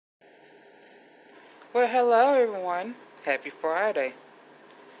Well, hello everyone. Happy Friday.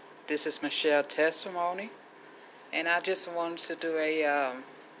 This is Michelle Testimony, and I just wanted to do a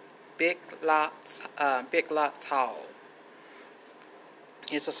Big Lots haul.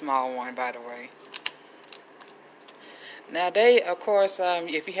 It's a small one, by the way. Now, of course,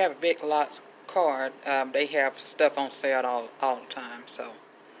 if you have a Big Lots card, they have stuff on sale all the time. So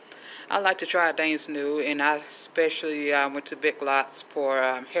I like to try things new, and I especially went to Big Lots for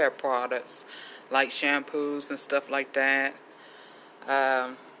hair products like shampoos and stuff like that.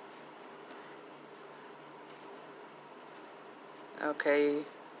 Um, Okay,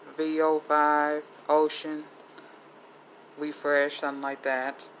 VO5, Ocean, Refresh, something like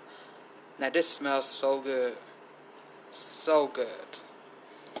that. Now this smells so good. So good.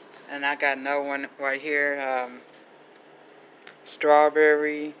 And I got another one right here,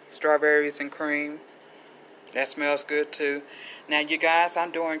 strawberries and cream. That smells good too. Now you guys,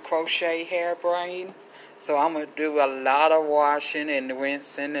 I'm doing crochet hair braiding. So I'm going to do a lot of washing and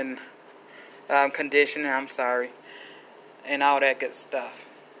rinsing and conditioning, and all that good stuff.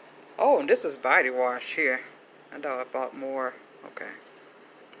 Oh, and this is body wash here. I thought I bought more. Okay.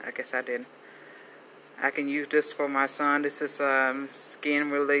 I guess I didn't. I can use this for my son. This is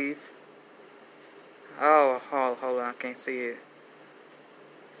skin relief. Oh, hold on. I can't see it.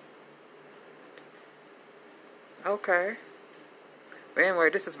 Okay. But anyway,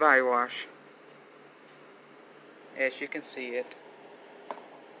 this is body wash. As you can see it.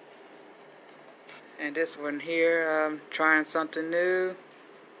 And this one here, trying something new.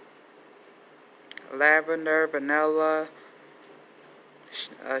 Lavender, vanilla,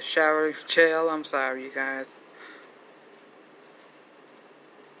 shower gel. I'm sorry, you guys.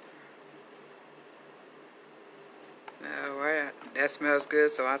 Alright, that smells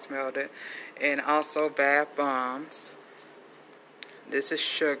good, so I smelled it. And also bath bombs. This is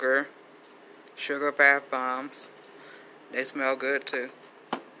sugar bath bombs. They smell good too.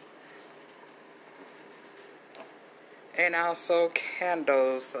 And also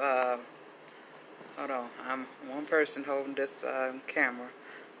candles. Hold on, I'm one person holding this camera.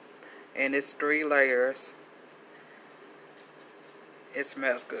 And it's 3 layers. It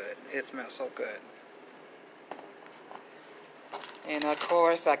smells good. It smells so good. And of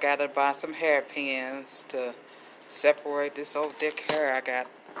course, I gotta buy some hairpins to separate this old thick hair I got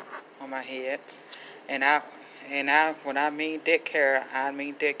on my head. And when I mean thick hair, I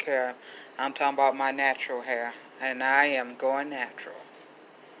mean thick hair. I'm talking about my natural hair, and I am going natural.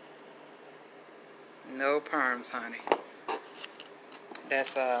 No perms, honey.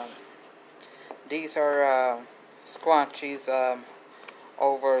 That's these are scrunchies,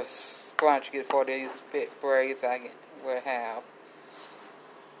 over scrunchies for these big braids I will have.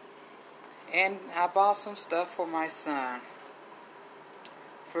 And I bought some stuff for my son.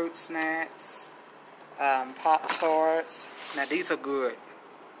 Fruit snacks, Pop-Tarts. Now these are good.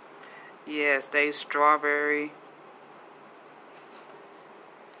 Yes, they strawberry.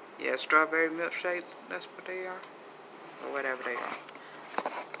 Yeah, strawberry milkshakes. That's what they are, or whatever they are.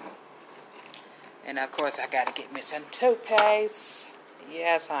 And of course, I gotta get me some toothpaste.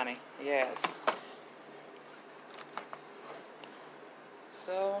 Yes, honey. Yes.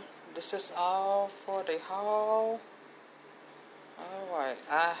 So this is all for the haul. Alright,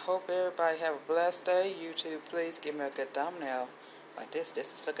 I hope everybody have a blessed day. YouTube, please give me a good thumbnail. Like this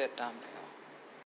is a good thumbnail.